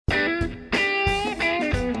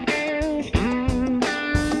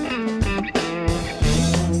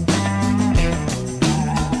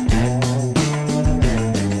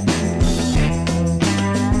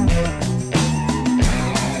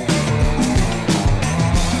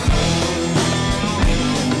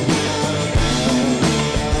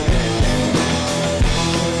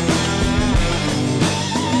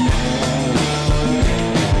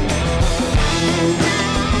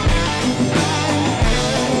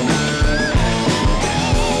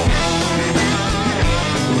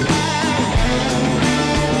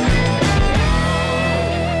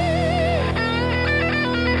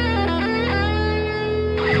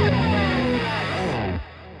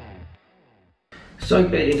Soy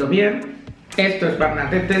Pedrito Mier, esto es BARNA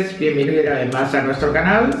Tetes, bienvenido una vez más a nuestro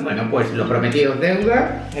canal. Bueno, pues lo prometido es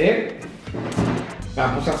deuda,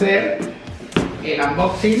 Vamos a hacer el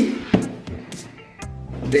unboxing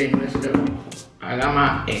de nuestro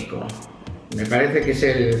AGAMA Eco. Me parece que es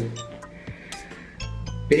el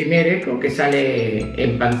primer Eco que sale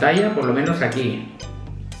en pantalla, por lo menos aquí.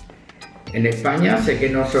 En España sé que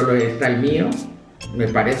no solo está el mío, me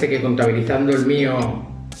parece que contabilizando el mío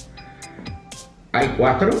hay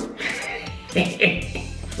 4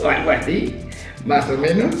 o algo así, más o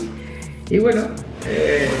menos. Y bueno,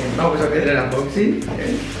 vamos a hacer el unboxing.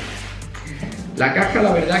 La caja,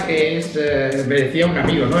 la verdad que es, me decía un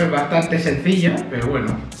amigo, ¿no? Es bastante sencilla, pero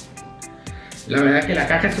bueno, la verdad es que la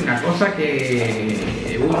caja es una cosa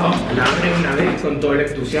que uno la abre una vez con todo el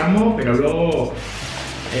entusiasmo, pero luego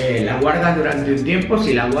la guardas durante un tiempo,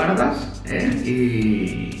 si la guardas,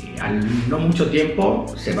 y al no mucho tiempo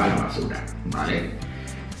se va a la basura, ¿vale?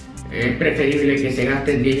 Es preferible que se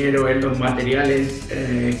gasten dinero en los materiales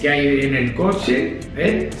que hay en el coche,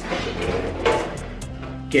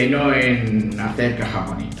 que no en hacer cajas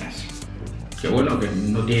bonitas. Que bueno, que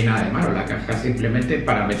no tiene nada de malo, la caja simplemente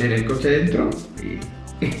para meter el coche dentro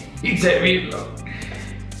y servirlo.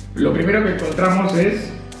 Lo primero que encontramos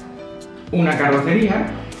es una carrocería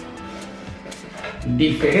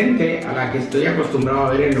diferente a la que estoy acostumbrado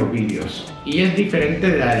a ver en los vídeos, y es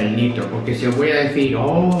diferente de la del Nitro, porque si os voy a decir,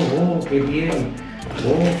 oh, qué bien,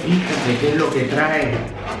 fíjate qué es lo que trae,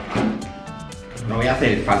 no voy a hacer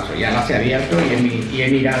el falso, ya las he abierto y he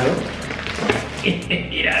mirado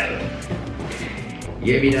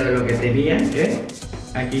lo que tenía,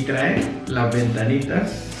 aquí trae las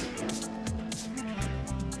ventanitas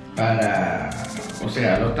para, o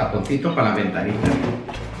sea, los taponcitos para las ventanitas.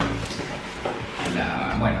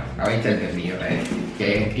 Bueno, habéis entendido,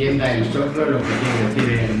 que entienda el sordo lo que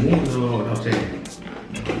quiere decir el mundo, no sé.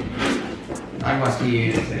 Algo así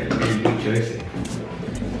es el dicho ese.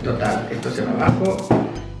 Total, esto se va abajo.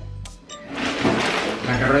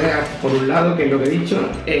 La carrocería, por un lado, que es lo que he dicho,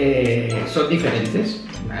 son diferentes.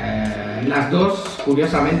 Las dos,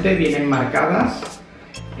 curiosamente, vienen marcadas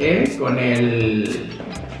con el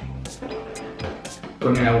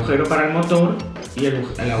agujero para el motor y el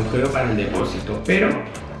agujero para el depósito, pero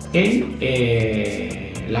en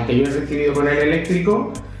la que yo he recibido con el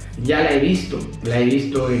eléctrico ya la he visto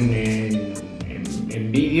en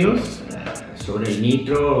vídeos sobre el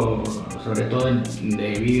Nitro, sobre todo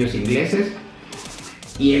de vídeos ingleses,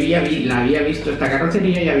 y la había visto esta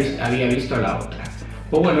carrocería y había visto la otra.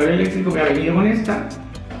 Pues bueno, el eléctrico me ha venido con esta,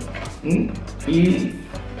 y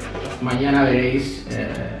mañana veréis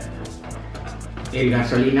el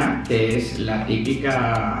gasolina, que es la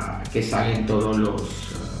típica que sale en todos los,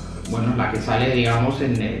 bueno, la que sale, digamos,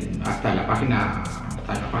 hasta la página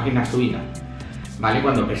suya, ¿vale?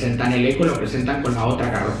 Cuando presentan el Eco lo presentan con la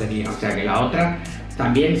otra carrocería, o sea que la otra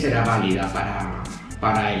también será válida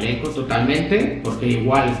para el Eco totalmente, porque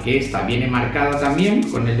igual que esta viene marcada también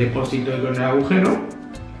con el depósito y con el agujero,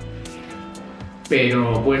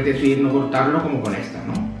 pero puedes decidir no cortarlo como con esta,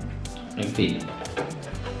 ¿no? En fin.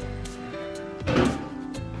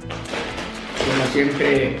 Como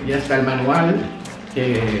siempre, ya está el manual,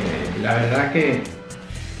 que la verdad que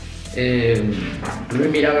lo he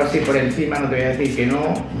mirado así por encima, no te voy a decir que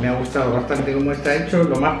no, me ha gustado bastante cómo está hecho.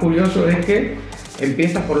 Lo más curioso es que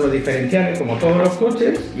empieza por los diferenciales, como todos los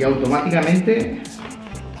coches, y automáticamente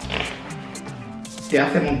te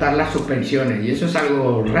hace montar las suspensiones, y eso es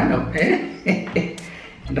algo raro,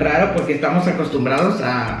 raro, porque estamos acostumbrados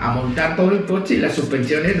a montar todo el coche y las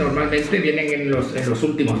suspensiones normalmente vienen en los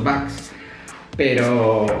últimos bags.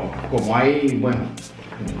 Pero como hay, bueno,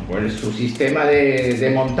 pues su sistema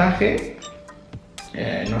de montaje,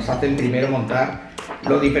 nos hacen primero montar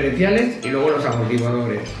los diferenciales y luego los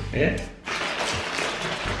amortiguadores,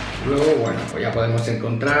 Luego, bueno, pues ya podemos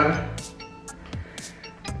encontrar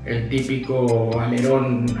el típico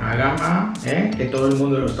alerón AGAMA, que todo el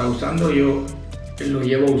mundo lo está usando. Yo lo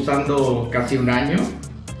llevo usando casi un año,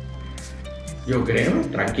 yo creo,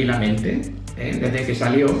 tranquilamente, desde que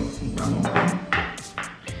salió, vamos,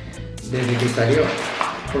 desde que salió,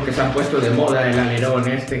 porque se han puesto de moda el alerón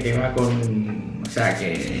este que va con, o sea,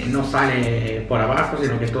 que no sale por abajo,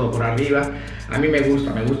 sino que es todo por arriba. A mí me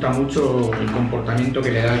gusta mucho el comportamiento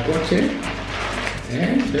que le da al coche.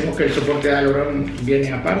 Vemos que el soporte de alerón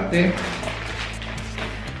viene aparte.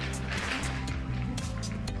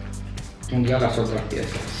 Son ya las otras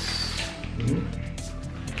piezas.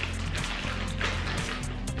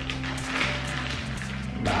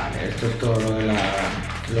 Vale, esto es todo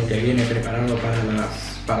lo que viene preparado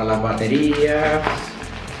para las baterías.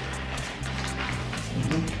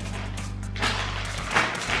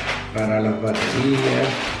 para las baterías.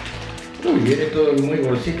 Uy, viene todo muy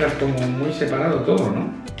bolsitas, como muy separado todo,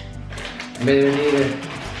 ¿no? En vez de venir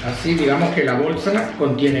así, digamos que la bolsa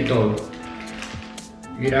contiene todo.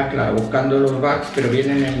 Mira, claro, buscando los bags, pero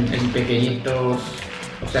vienen en pequeñitos,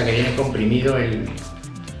 o sea que viene comprimido el...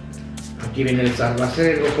 Aquí viene el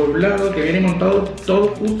salvacergo por un lado, que viene montado todo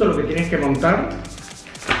justo lo que tienes que montar.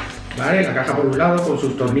 ¿Vale? La caja por un lado, con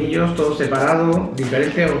sus tornillos, todo separado,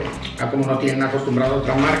 diferente a como nos tienen acostumbrado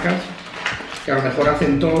otras marcas, que a lo mejor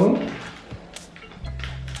hacen todo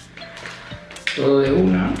de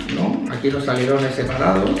una, ¿no? Aquí los alerones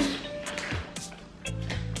separados.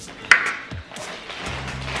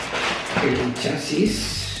 El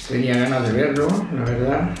chasis, tenía ganas de verlo, la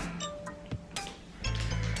verdad.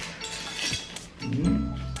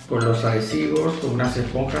 Con los adhesivos, con unas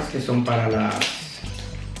esponjas que son para las...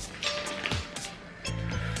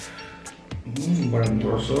 Un buen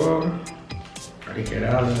grosor,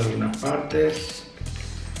 aligerado en algunas partes,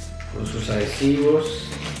 con sus adhesivos.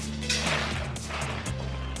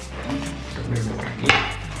 Por aquí.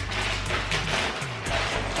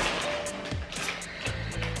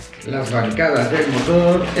 Las bancadas del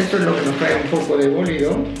motor, esto es lo que nos trae un poco de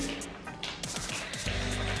bólido,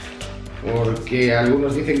 porque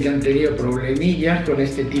algunos dicen que han tenido problemillas con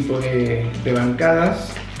este tipo de bancadas,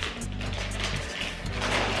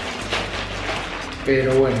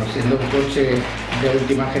 pero bueno, siendo un coche de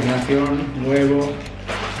última generación, nuevo,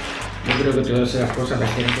 yo creo que todas esas cosas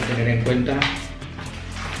las tienen que tener en cuenta.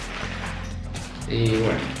 Y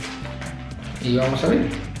bueno, y vamos a ver,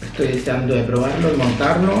 estoy deseando de probarlo y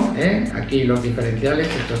montarlo, ¿eh? Aquí los diferenciales,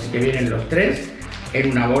 estos sí que vienen los tres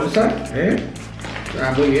en una bolsa,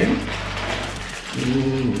 está muy bien.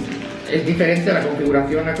 Es diferente a la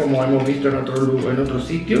configuración a como hemos visto en otros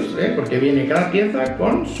sitios, porque viene cada pieza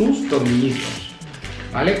con sus tornillitos,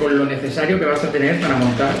 ¿vale? Con lo necesario que vas a tener para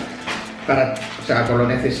montar, o sea, con lo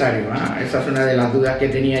necesario, ¿eh? Esa es una de las dudas que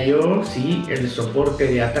tenía yo, si el soporte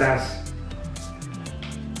de atrás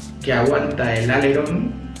que aguanta el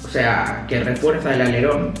alerón, o sea, que refuerza el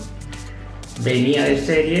alerón, venía de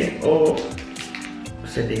serie o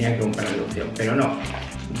se tenía que comprar de opción, pero no,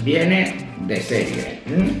 viene de serie.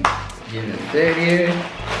 Viene de serie.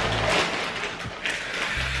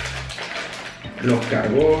 Los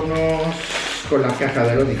carbonos, con las cajas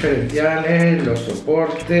de los diferenciales, los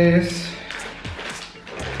soportes,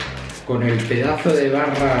 con el pedazo de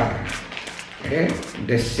barra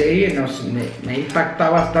de serie. Me impacta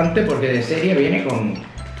bastante porque de serie viene con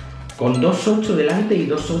 2.8 delante y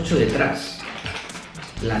 2.8 detrás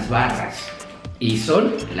las barras, y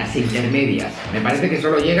son las intermedias, me parece que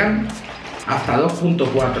solo llegan hasta 2.4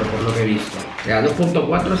 por lo que he visto, o sea,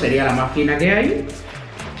 2.4 sería la más fina que hay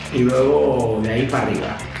y luego de ahí para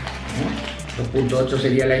arriba, 2.8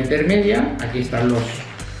 sería la intermedia. Aquí están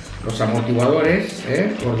los amortiguadores,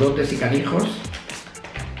 gordotes y canijos,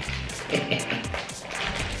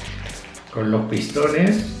 con los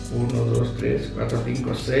pistones, 1, 2, 3, 4,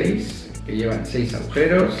 5, 6, que llevan 6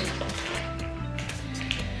 agujeros.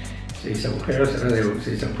 6 agujeros, era de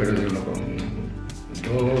 6 agujeros de 1,2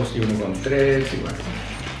 y 1,3, y bueno,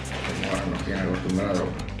 como ahora nos tienen acostumbrado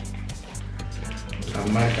las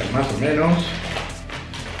marcas más o menos.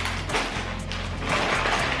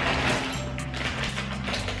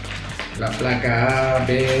 La placa A,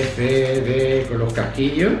 B, C, D con los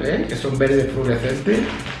casquillos, que son verdes fluorescentes,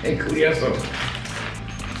 es curioso.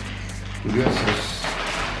 Curiosos.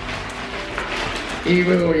 Y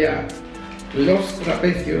luego ya los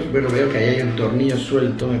trapecios, bueno, veo que ahí hay un tornillo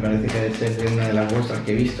suelto, me parece que debe ser de una de las bolsas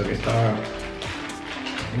que he visto que estaba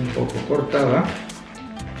un poco cortada.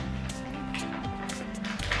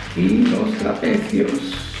 Y los trapecios,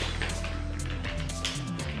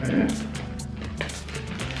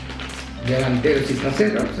 delanteros y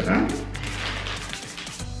traseros, ¿será?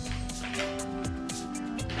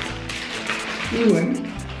 Y bueno,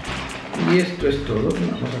 y esto es todo.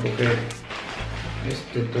 Vamos a coger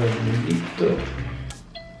este tornillito,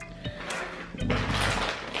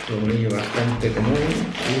 tornillo bastante común,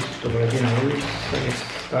 justo por aquí en la bolsa que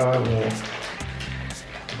estaba como,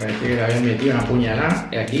 parecía que le habían metido una puñalada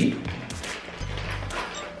aquí,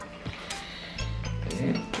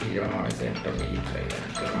 y le vamos a meter el tornillito ahí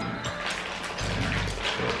dentro,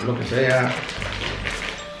 lo que sea.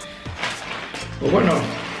 Pues bueno,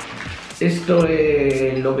 esto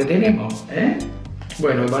es lo que tenemos,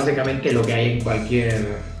 Bueno, básicamente lo que hay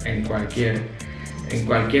en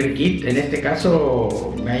cualquier kit. En este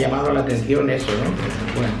caso me ha llamado la atención eso, ¿no?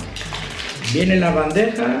 Bueno, vienen las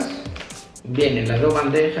bandejas, vienen las dos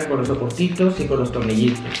bandejas con los soportitos y con los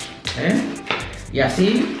tornillitos, y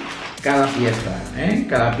así cada pieza, ¿eh?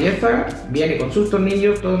 Cada pieza viene con sus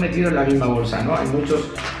tornillos, todo metido en la misma bolsa, ¿no? Hay muchos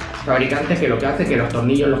fabricantes que lo que hacen es que los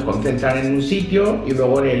tornillos los concentran en un sitio y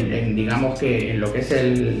luego digamos que en lo que es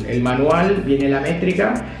el manual viene la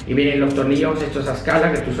métrica y vienen los tornillos hechos a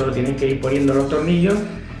escala, que tú solo tienes que ir poniendo los tornillos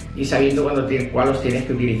y sabiendo cuál los tienes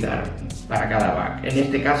que utilizar para cada bag. En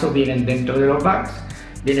este caso vienen dentro de los bags,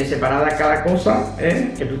 viene separada cada cosa,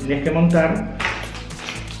 ¿eh? Que tú tienes que montar.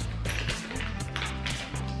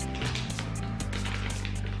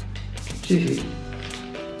 Sí.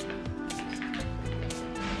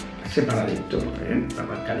 Separadito, la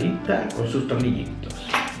marcadita con sus tornillitos.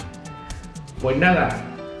 Pues nada,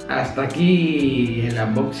 hasta aquí el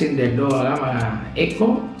unboxing del nuevo AGAMA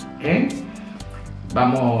Eco,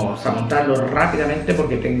 Vamos a montarlo rápidamente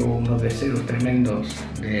porque tengo unos deseos tremendos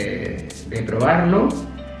de probarlo.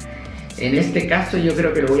 En este caso yo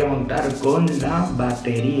creo que lo voy a montar con la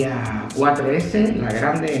batería 4S, la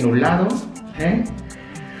grande en un lado,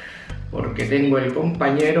 porque tengo el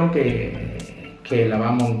compañero que va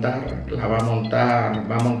a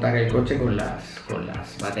montar el coche con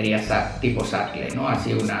las baterías tipo SACLE, ¿no?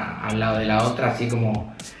 Así una al lado de la otra, así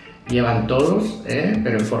como llevan todos,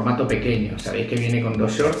 pero en formato pequeño. Sabéis que viene con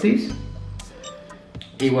 2 shorties.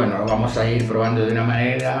 Y bueno, lo vamos a ir probando de una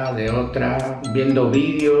manera, de otra, viendo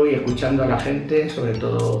vídeos y escuchando a la gente, sobre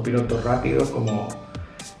todo pilotos rápidos como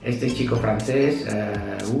este chico francés,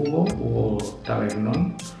 Hugo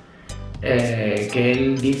Tavernon, que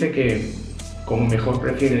él dice que como mejor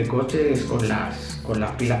prefiere el coche es con las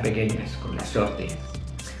pilas pequeñas, con las shorties.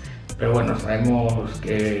 Pero bueno, sabemos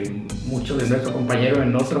que muchos de nuestros compañeros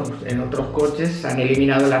en otros coches han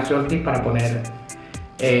eliminado las shorties para poner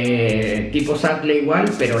tipo SACLE igual,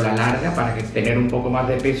 pero la larga, para tener un poco más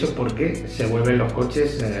de peso, porque se vuelven los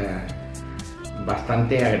coches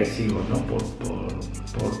bastante agresivos, ¿no? Por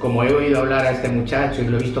como he oído hablar a este muchacho y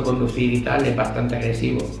lo he visto conducir y tal, es bastante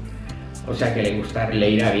agresivo. O sea que le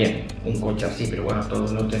irá bien un coche así, pero bueno,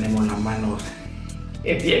 todos no tenemos las manos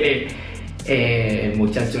que tiene el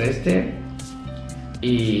muchacho este.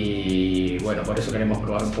 Y bueno, por eso queremos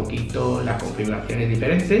probar un poquito las configuraciones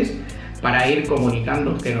diferentes para ir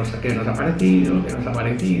comunicando qué nos ha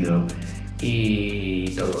parecido,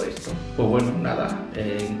 y todo esto. Pues bueno, nada,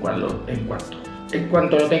 en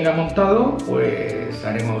cuanto lo tenga montado, pues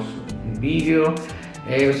haremos un vídeo.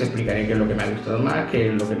 Os explicaré qué es lo que me ha gustado más, qué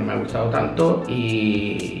es lo que no me ha gustado tanto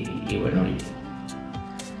y bueno,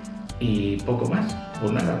 y poco más.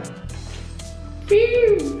 Pues nada.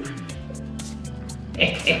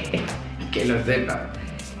 Que lo sepas.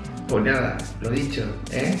 Pues nada, lo dicho,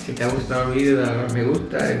 si te ha gustado el vídeo, dale a me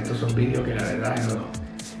gusta. Estos son vídeos que la verdad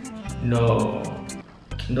no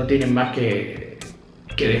tienen más que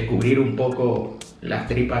descubrir un poco las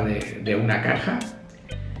tripas de una caja.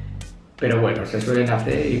 Pero bueno, se suelen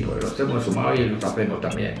hacer y pues los hemos sumado y los hacemos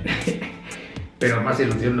también. Pero más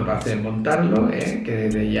ilusión nos va a hacer montarlo, que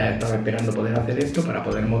desde ya estaba esperando poder hacer esto para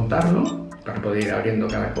poder montarlo, para poder ir abriendo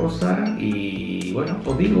cada cosa. Y bueno,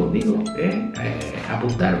 os digo,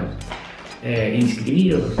 apuntaros,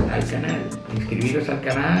 inscribiros al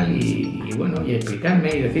canal y bueno, y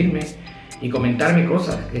explicarme y decirme y comentarme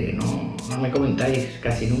cosas que no me comentáis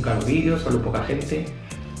casi nunca los vídeos, solo poca gente.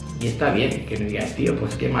 Y está bien que me digas, tío,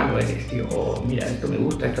 pues qué malo eres, tío, o mira, esto me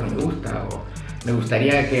gusta, esto no me gusta, o me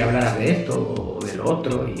gustaría que hablaras de esto o de lo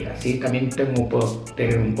otro, y así también puedo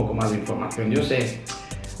tener un poco más de información. Yo sé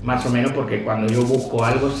más o menos porque cuando yo busco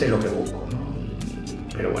algo sé lo que busco, ¿no?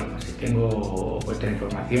 Pero bueno, si tengo vuestra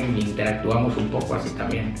información y interactuamos un poco, así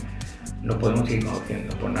también nos podemos ir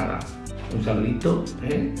conociendo. Pues nada, un saludito,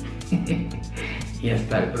 y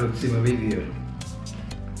hasta el próximo vídeo.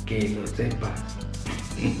 Que lo sepas.